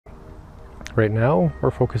Right now,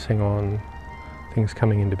 we're focusing on things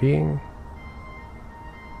coming into being,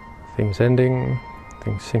 things ending,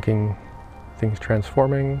 things sinking, things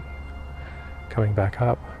transforming, coming back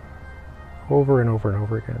up, over and over and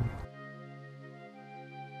over again.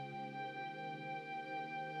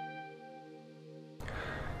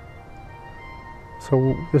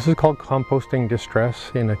 So this is called composting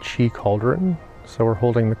distress in a Qi cauldron. So we're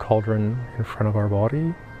holding the cauldron in front of our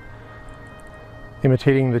body,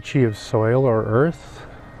 imitating the Qi of soil or earth.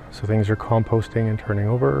 So things are composting and turning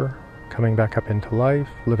over, coming back up into life,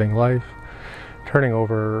 living life, turning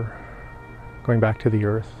over, going back to the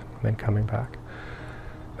earth, and then coming back.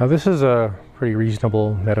 Now this is a pretty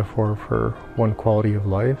reasonable metaphor for one quality of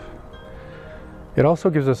life. It also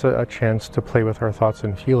gives us a chance to play with our thoughts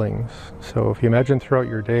and feelings. So if you imagine throughout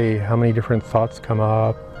your day how many different thoughts come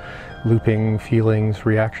up, looping feelings,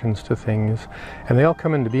 reactions to things, and they all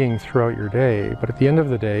come into being throughout your day. But at the end of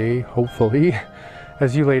the day, hopefully,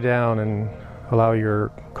 as you lay down and allow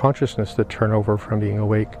your consciousness to turn over from being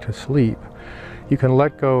awake to sleep, you can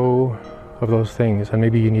let go of those things, and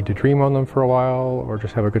maybe you need to dream on them for a while or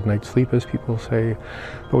just have a good night's sleep, as people say.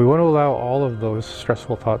 But we want to allow all of those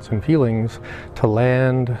stressful thoughts and feelings to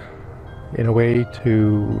land in a way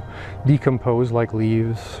to decompose like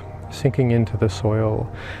leaves, sinking into the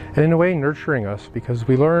soil, and in a way nurturing us, because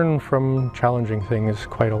we learn from challenging things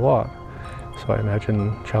quite a lot. So I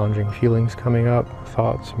imagine challenging feelings coming up,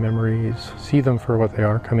 thoughts, memories, see them for what they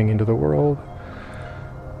are coming into the world,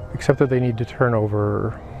 except that they need to turn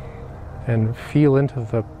over and feel into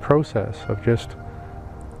the process of just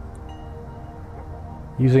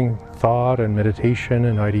using thought and meditation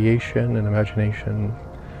and ideation and imagination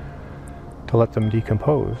to let them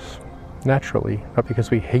decompose naturally, not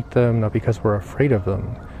because we hate them, not because we're afraid of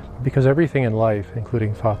them, but because everything in life,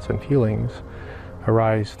 including thoughts and feelings,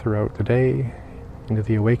 arise throughout the day into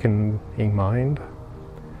the awakening mind,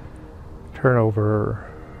 turn over,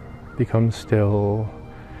 become still,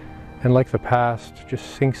 and like the past,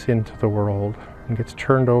 just sinks into the world and gets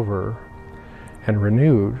turned over and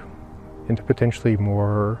renewed into potentially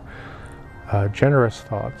more generous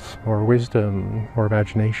thoughts, more wisdom, more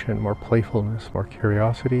imagination, more playfulness, more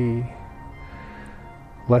curiosity,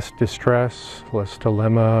 less distress, less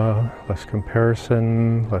dilemma, less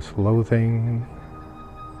comparison, less loathing,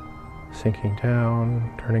 sinking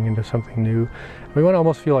down, turning into something new. We want to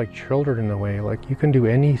almost feel like children in a way, like you can do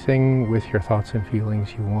anything with your thoughts and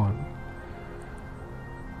feelings you want.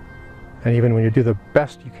 And even when you do the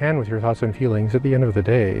best you can with your thoughts and feelings, at the end of the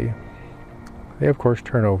day, they of course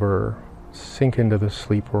turn over, sink into the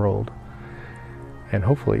sleep world, and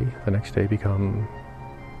hopefully the next day become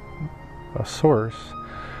a source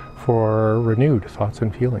for renewed thoughts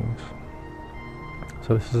and feelings.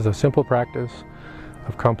 So this is a simple practice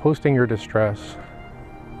of composting your distress,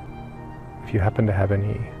 if you happen to have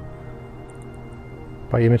any,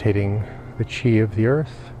 by imitating the Qi of the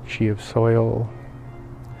earth, Qi of soil.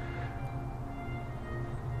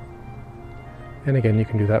 And again, you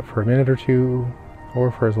can do that for a minute or two,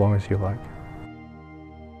 or for as long as you like.